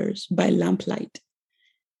him letters by lamplight.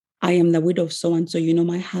 I am the widow of so-and-so,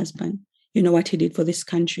 my husband, what he did for this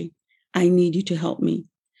country. I need you to help me.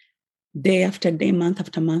 Day after day, month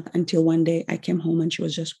after month, until one day I came home and she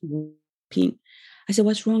was just weeping. I said,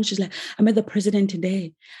 what's wrong? She's like, I met the president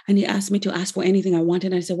today and he asked me to ask for anything I wanted.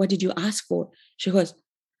 And I said, what did you ask for? She goes,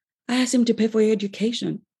 I asked him to pay for your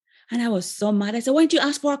education. And I was so mad. I said, why didn't you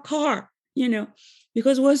ask for a car?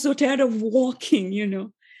 Because we're so tired of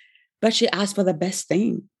walking, But she asked for the best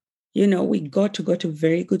thing. We got to go to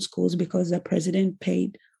very good schools because the president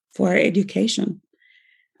paid for our education.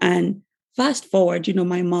 And fast forward,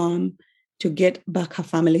 my mom, to get back her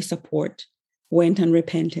family support, went and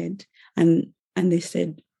repented. And they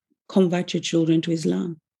said, convert your children to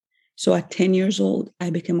Islam. So at 10 years old,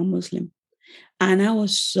 I became a Muslim. And I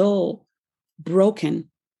was so broken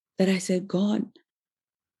that I said, God,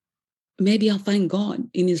 maybe I'll find God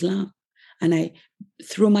in Islam. And I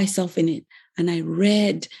threw myself in it. And I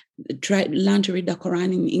learned to read the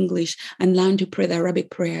Quran in English and learned to pray the Arabic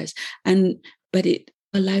prayers. But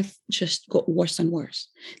my life just got worse and worse.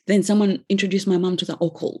 Then someone introduced my mom to the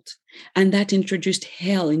occult, and that introduced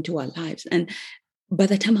hell into our lives. And by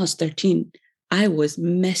the time I was 13, I was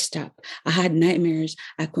messed up. I had nightmares.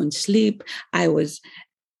 I couldn't sleep. I was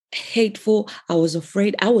hateful. I was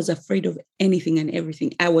afraid. I was afraid of anything and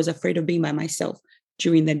everything. I was afraid of being by myself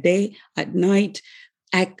during the day, at night.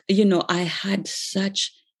 I had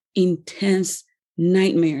such intense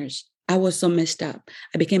nightmares. I was so messed up.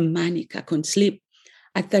 I became manic. I couldn't sleep.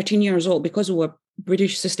 At 13 years old, because we were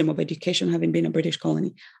British system of education, having been a British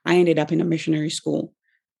colony, I ended up in a missionary school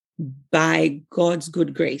by God's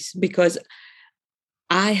good grace, because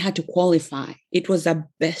I had to qualify. It was the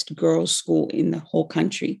best girls' school in the whole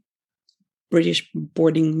country, British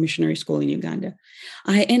boarding missionary school in Uganda.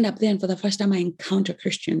 I end up there, and for the first time I encounter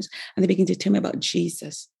Christians, and they begin to tell me about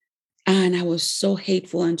Jesus. And I was so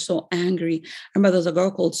hateful and so angry. I remember there was a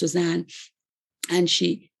girl called Suzanne, and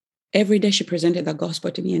every day she presented the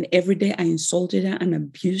gospel to me, and every day I insulted her and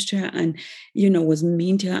abused her and, was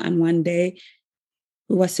mean to her. And one day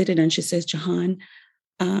we were sitting and she says, Jahan,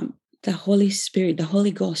 the Holy Spirit, the Holy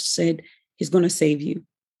Ghost said he's going to save you.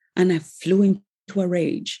 And I flew into a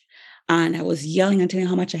rage, and I was yelling and telling her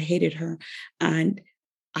how much I hated her. And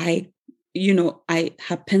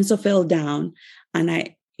her pencil fell down,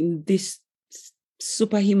 and in this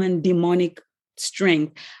superhuman demonic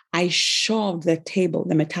strength, I shoved the table,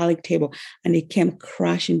 the metallic table, and it came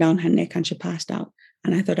crashing down her neck, and she passed out.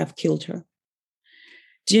 And I thought I've killed her.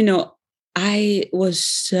 I was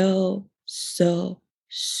so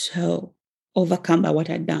overcome by what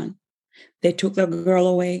I'd done. They took the girl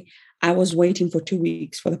away. I was waiting for 2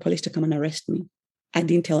 weeks for the police to come and arrest me. I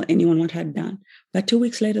didn't tell anyone what I'd done. But 2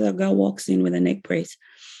 weeks later, the girl walks in with a neck brace,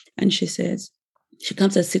 and she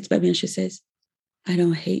comes and sits by me, and she says, I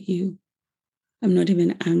don't hate you. I'm not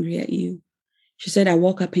even angry at you. She said, I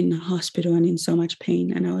woke up in the hospital and in so much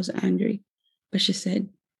pain, and I was angry. But she said,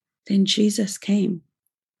 then Jesus came.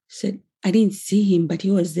 She said, I didn't see him, but he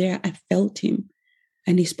was there. I felt him.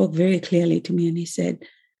 And he spoke very clearly to me, and he said,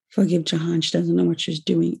 forgive Jahan. She doesn't know what she's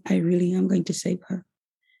doing. I really am going to save her.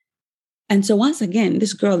 And so once again,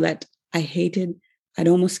 this girl that I hated, I'd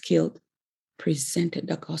almost killed, presented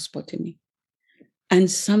the gospel to me. And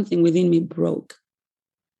something within me broke,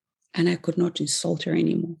 and I could not insult her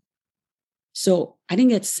anymore. So I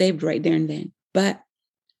didn't get saved right there and then, but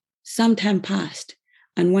some time passed.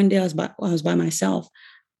 And one day I was by myself,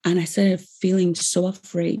 and I started feeling so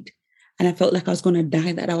afraid. And I felt like I was going to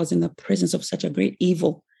die, that I was in the presence of such a great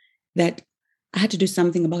evil that I had to do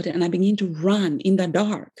something about it. And I began to run in the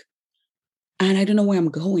dark. And I don't know where I'm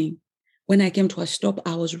going. When I came to a stop,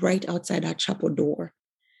 I was right outside our chapel door.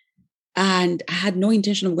 And I had no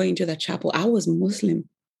intention of going to the chapel. I was Muslim,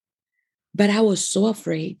 but I was so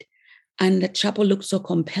afraid. And the chapel looked so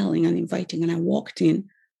compelling and inviting. And I walked in,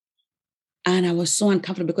 and I was so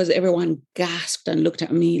uncomfortable because everyone gasped and looked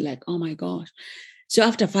at me like, oh my gosh. So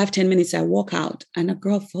after 5-10 minutes, I walk out, and a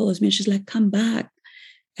girl follows me, and she's like, come back.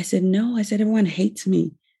 I said, no. I said, everyone hates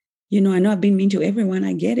me. I know I've been mean to everyone.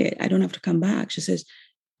 I get it. I don't have to come back. She says,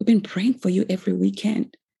 we've been praying for you every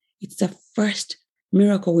weekend. It's the first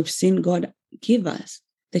miracle we've seen God give us,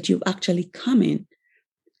 that you've actually come in.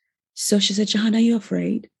 So she said, Jahan, are you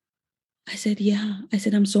afraid? I said, yeah. I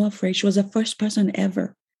said, I'm so afraid. She was the first person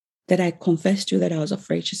ever that I confessed to that I was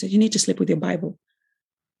afraid. She said, you need to sleep with your Bible.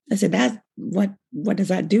 I said, what does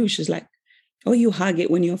that do? She's like, oh, you hug it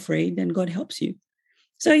when you're afraid, and God helps you.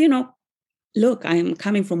 So, look, I'm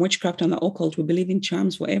coming from witchcraft and the occult. We believe in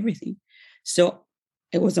charms for everything. So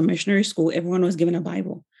it was a missionary school. Everyone was given a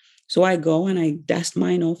Bible. So I go and I dust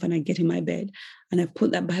mine off, and I get in my bed, and I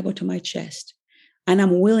put that Bible to my chest, and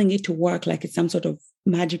I'm willing it to work like it's some sort of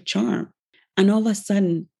magic charm. And all of a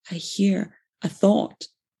sudden I hear a thought,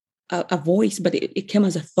 a voice, but it came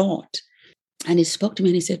as a thought. And he spoke to me,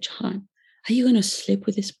 and he said, Jahan, are you going to sleep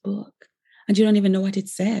with this book? And you don't even know what it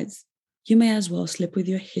says. You may as well sleep with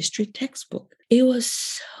your history textbook. It was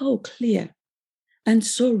so clear and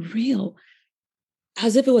so real,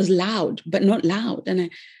 as if it was loud, but not loud. And I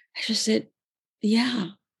just said, yeah,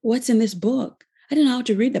 what's in this book? I didn't know how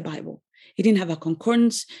to read the Bible. It didn't have a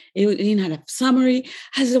concordance. It didn't have a summary.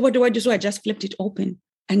 I said, what do I do? So I just flipped it open.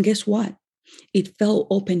 And guess what? It fell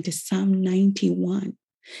open to Psalm 91,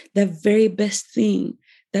 the very best thing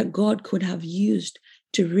that God could have used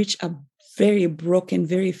to reach a very broken,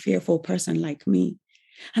 very fearful person like me.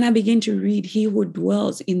 And I began to read, he who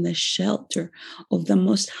dwells in the shelter of the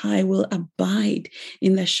Most High will abide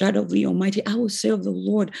in the shadow of the Almighty. I will say of the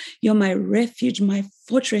Lord, you're my refuge, my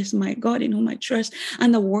fortress, my God in whom I trust.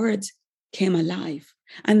 And the words came alive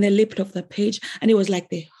and they leaped off the page and it was like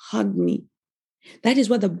they hugged me. That is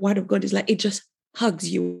what the word of God is like. It just hugs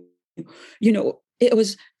you. You know, it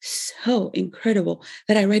was so incredible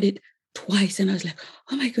that I read it twice and I was like,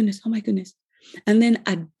 oh my goodness, oh my goodness. And then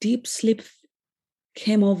a deep sleep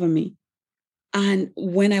came over me. And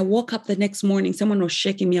when I woke up the next morning, someone was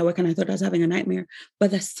shaking me awake and I thought I was having a nightmare,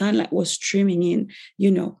 but the sunlight was streaming in,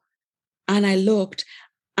 you know, and I looked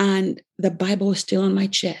and the Bible was still on my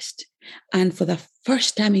chest. And for the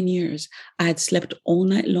first time in years, I had slept all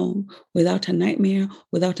night long without a nightmare,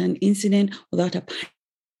 without an incident, without a panic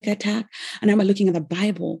attack. And I'm looking at the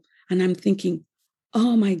Bible and I'm thinking,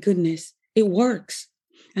 oh my goodness, it works.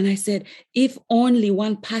 And I said, if only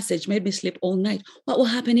one passage made me sleep all night, what will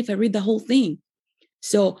happen if I read the whole thing?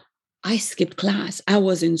 So I skipped class. I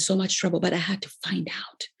was in so much trouble, but I had to find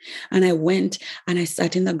out. And I went and I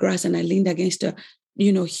sat in the grass and I leaned against a,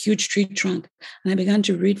 huge tree trunk. And I began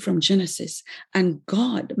to read from Genesis. And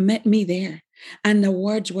God met me there. And the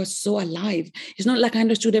words were so alive. It's not like I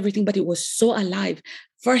understood everything, but it was so alive.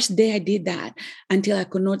 First day I did that until I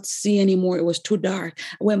could not see anymore. It was too dark.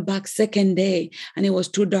 I went back second day and it was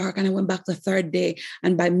too dark. And I went back the third day.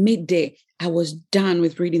 And by midday, I was done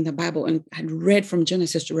with reading the Bible and had read from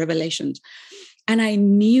Genesis to Revelations. And I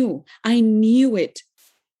knew it,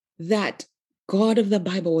 that God of the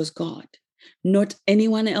Bible was God, not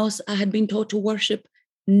anyone else I had been taught to worship,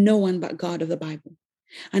 no one but God of the Bible.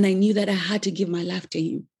 And I knew that I had to give my life to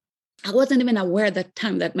him. I wasn't even aware at that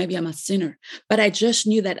time that maybe I'm a sinner, but I just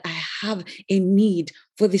knew that I have a need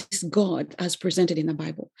for this God as presented in the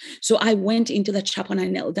Bible. So I went into the chapel and I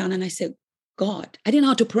knelt down and I said, God, I didn't know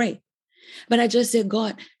how to pray, but I just said,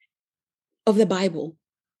 God of the Bible,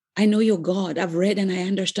 I know you're God. I've read and I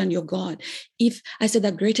understand you're God. If I said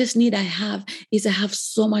the greatest need I have is I have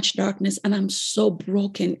so much darkness and I'm so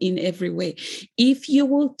broken in every way. If you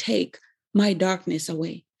will take my darkness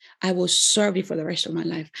away, I will serve you for the rest of my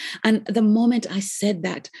life. And the moment I said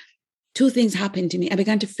that, two things happened to me. I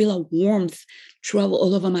began to feel a warmth travel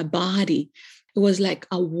all over my body. It was like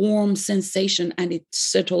a warm sensation and it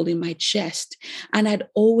settled in my chest. And I'd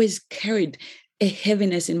always carried a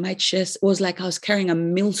heaviness in my chest. It was like I was carrying a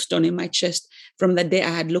millstone in my chest from the day I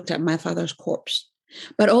had looked at my father's corpse.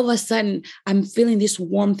 But all of a sudden, I'm feeling this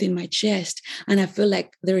warmth in my chest and I feel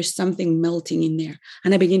like there is something melting in there.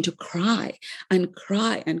 And I begin to cry and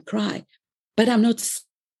cry and cry, but I'm not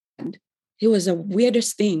sad. It was the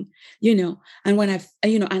weirdest thing, and when and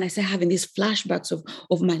I started having these flashbacks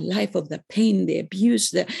of my life, of the pain, the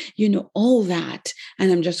abuse, all that.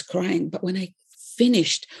 And I'm just crying. But when I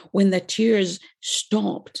finished, when the tears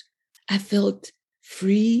stopped, I felt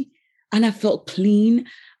free and I felt clean.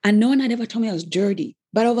 And no one had ever told me I was dirty.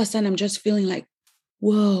 But all of a sudden, I'm just feeling like,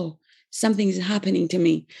 whoa, something is happening to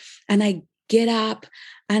me. And I get up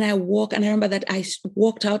and I walk. And I remember that I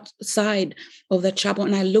walked outside of the chapel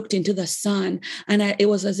and I looked into the sun. And it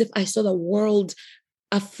was as if I saw the world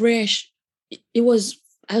afresh. It was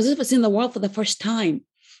as if I seen the world for the first time.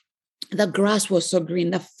 The grass was so green.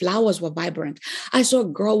 The flowers were vibrant. I saw a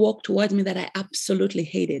girl walk towards me that I absolutely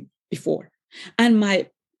hated before. And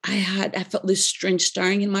I felt this strange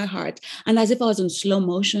stirring in my heart. And as if I was in slow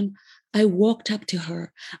motion, I walked up to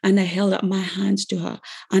her and I held up my hands to her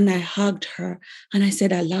and I hugged her and I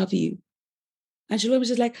said, I love you. And she was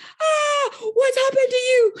just like, what's happened to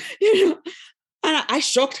you? And I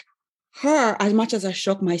shocked her as much as I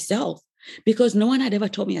shocked myself because no one had ever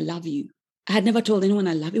told me I love you. I had never told anyone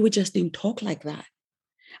I love you. We just didn't talk like that.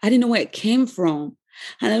 I didn't know where it came from.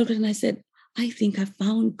 And I looked at her and I said, I think I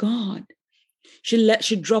found God.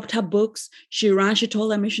 She dropped her books. She ran. She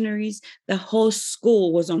told her missionaries. The whole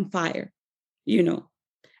school was on fire,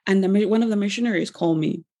 And one of the missionaries called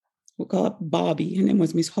me. We call her Bobby. Her name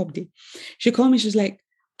was Miss Hobdy. She called me. She's like,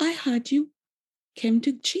 I heard you came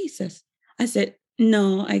to Jesus. I said,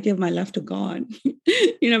 no, I gave my life to God,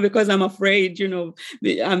 because I'm afraid,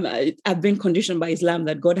 I've been conditioned by Islam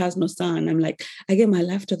that God has no son. I'm like, I gave my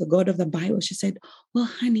life to the God of the Bible. She said, well,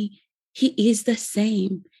 honey, he is the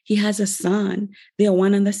same. He has a son. They are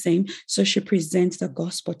one and the same. So she presents the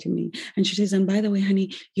gospel to me. And she says, and by the way,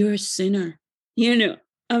 honey, you're a sinner.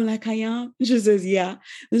 I'm like, I am. She says, yeah.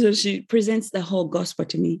 So she presents the whole gospel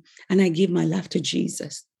to me. And I give my life to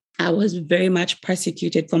Jesus. I was very much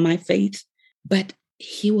persecuted for my faith, but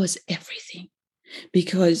he was everything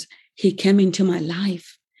because he came into my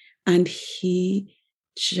life and he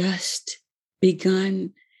just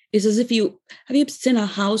began. It's as if have you seen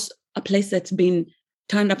a place that's been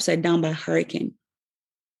turned upside down by a hurricane.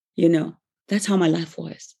 You know, that's how my life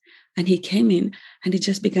was. And he came in and he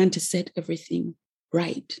just began to set everything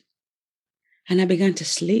right. And I began to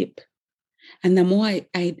sleep. And the more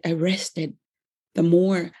I rested, the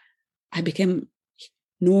more I became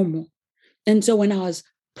normal. And so when I was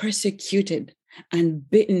persecuted and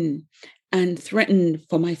beaten and threatened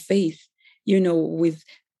for my faith, you know, with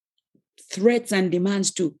threats and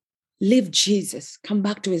demands to leave Jesus, come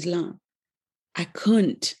back to Islam, I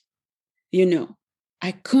couldn't,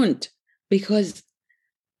 I couldn't, because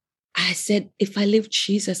I said, if I leave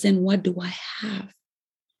Jesus, then what do I have?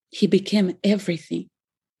 He became everything.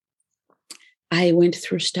 I went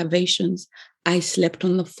through starvations. I slept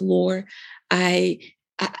on the floor. I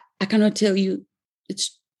cannot tell you,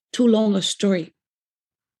 it's too long a story,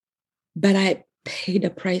 but I paid a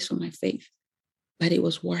price for my faith, but it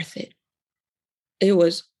was worth it. It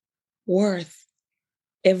was worth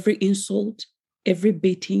every insult, every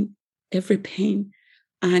beating, every pain.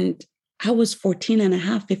 And I was 14 and a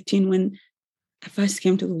half, 15 when I first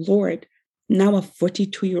came to the Lord. Now a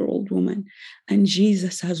 42-year-old woman. And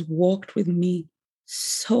Jesus has walked with me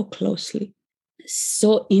so closely,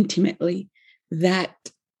 so intimately, that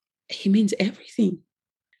he means everything.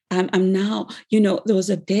 I'm now, there was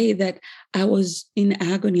a day that I was in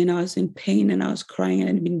agony and I was in pain and I was crying and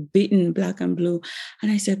I'd been beaten black and blue.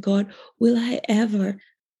 And I said, God, will I ever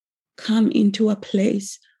come into a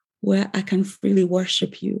place where I can freely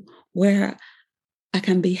worship you, where I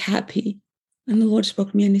can be happy? And the Lord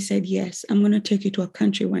spoke to me and he said, yes, I'm going to take you to a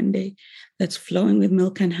country one day that's flowing with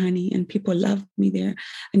milk and honey, and people love me there,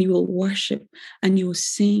 and you will worship and you will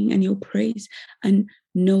sing and you'll praise, and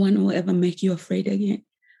no one will ever make you afraid again.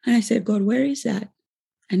 And I said, God, where is that?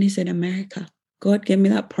 And he said, America. God gave me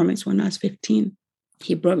that promise when I was 15.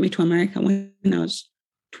 He brought me to America when I was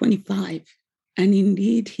 25. And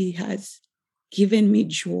indeed, he has given me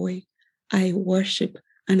joy. I worship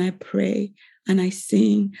and I pray and I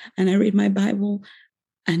sing and I read my Bible,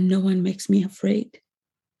 and no one makes me afraid.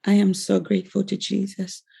 I am so grateful to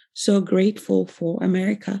Jesus, so grateful for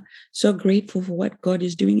America, so grateful for what God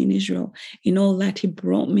is doing in Israel. In all that, he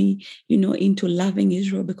brought me, into loving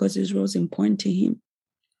Israel because Israel is important to him.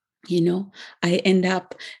 I end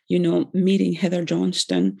up, meeting Heather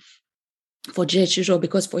Johnston for JH Israel,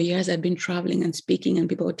 because for years I'd been traveling and speaking, and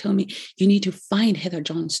people would tell me, you need to find Heather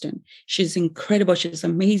Johnston. She's incredible. She's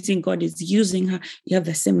amazing. God is using her. You have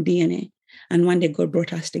the same DNA. And one day God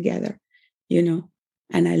brought us together,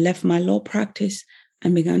 and I left my law practice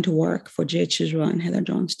and began to work for JH Israel and Heather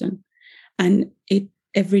Johnston. And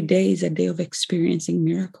every day is a day of experiencing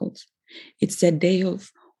miracles. It's a day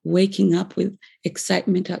of waking up with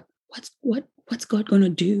excitement at what's God going to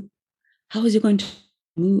do? How is he going to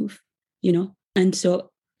move? And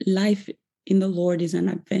so life in the Lord is an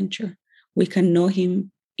adventure. We can know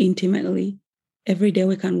him intimately. Every day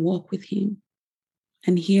we can walk with him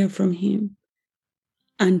and hear from him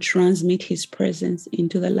and transmit his presence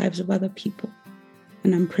into the lives of other people.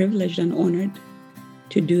 And I'm privileged and honored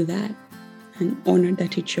to do that, and honored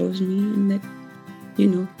that he chose me, and that,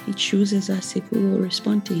 he chooses us if we will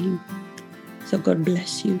respond to him. So God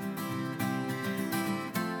bless you.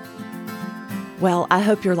 Well, I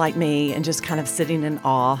hope you're like me and just kind of sitting in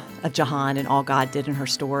awe of Jahan and all God did in her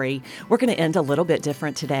story. We're going to end a little bit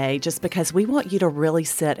different today, just because we want you to really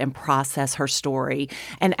sit and process her story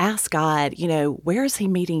and ask God, where is he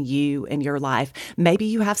meeting you in your life? Maybe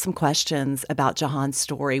you have some questions about Jahan's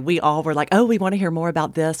story. We all were like, oh, we want to hear more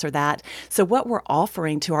about this or that. So what we're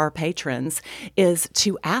offering to our patrons is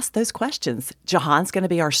to ask those questions. Jahan's going to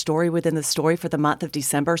be our story within the story for the month of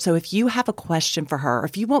December. So if you have a question for her,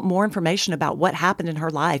 if you want more information about what happened in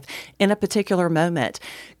her life in a particular moment,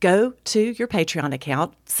 go to your Patreon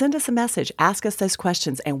account, send us a message, ask us those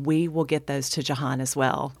questions, and we will get those to Jahan as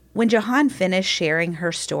well. When Jahan finished sharing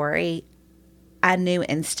her story, I knew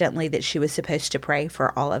instantly that she was supposed to pray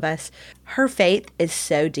for all of us. Her faith is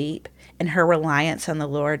so deep and her reliance on the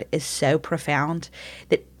Lord is so profound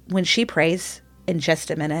that when she prays in just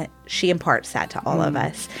a minute, she imparts that to all of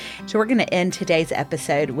us. So we're going to end today's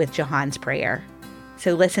episode with Jahan's prayer.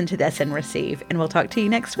 So listen to this and receive, and we'll talk to you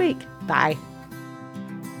next week. Bye.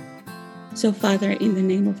 So, Father, in the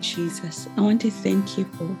name of Jesus, I want to thank you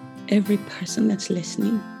for every person that's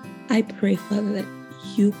listening. I pray, Father, that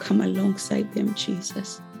you come alongside them,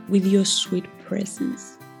 Jesus, with your sweet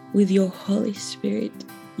presence, with your Holy Spirit.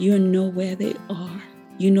 You know where they are.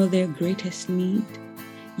 You know their greatest need.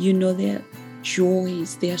 You know their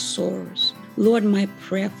joys, their sorrows. Lord, my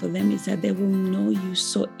prayer for them is that they will know you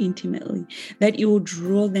so intimately, that you will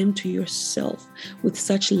draw them to yourself with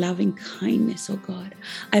such loving kindness, oh God.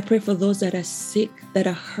 I pray for those that are sick, that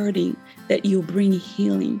are hurting, that you bring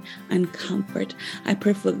healing and comfort. I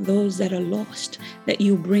pray for those that are lost, that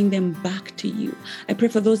you bring them back to you. I pray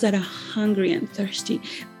for those that are hungry and thirsty,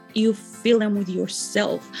 you fill them with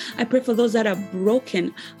yourself. I pray for those that are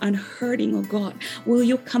broken and hurting, oh God. Will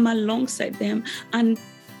you come alongside them and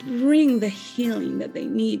bring the healing that they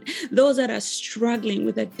need? Those that are struggling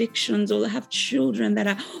with addictions or have children that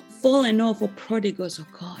are fallen off or prodigals, oh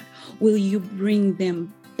God, will you bring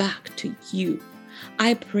them back to you?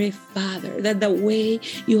 I pray, Father, that the way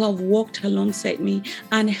you have walked alongside me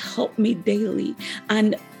and helped me daily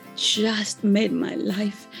and just made my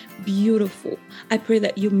life beautiful, I pray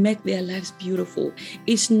that you make their lives beautiful.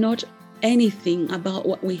 It's not anything about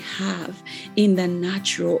what we have in the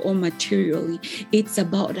natural or materially. It's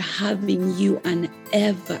about having you an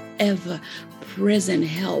ever present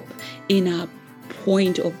help in our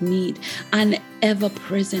point of need, an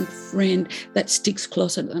ever-present friend that sticks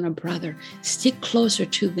closer than a brother. Stick closer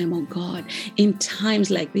to them, oh God, in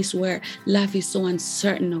times like this where life is so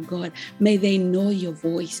uncertain, oh God. May they know your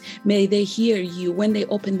voice. May they hear you when they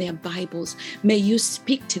open their Bibles. May you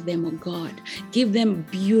speak to them, oh God. Give them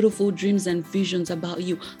beautiful dreams and visions about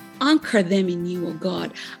you. Anchor them in you, oh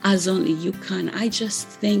God, as only you can. I just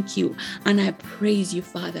thank you and I praise you,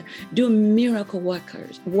 Father. Do miracle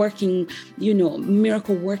workings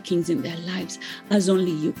in their lives as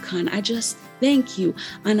only you can. I just thank you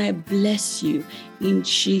and I bless you in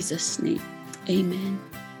Jesus' name. Amen.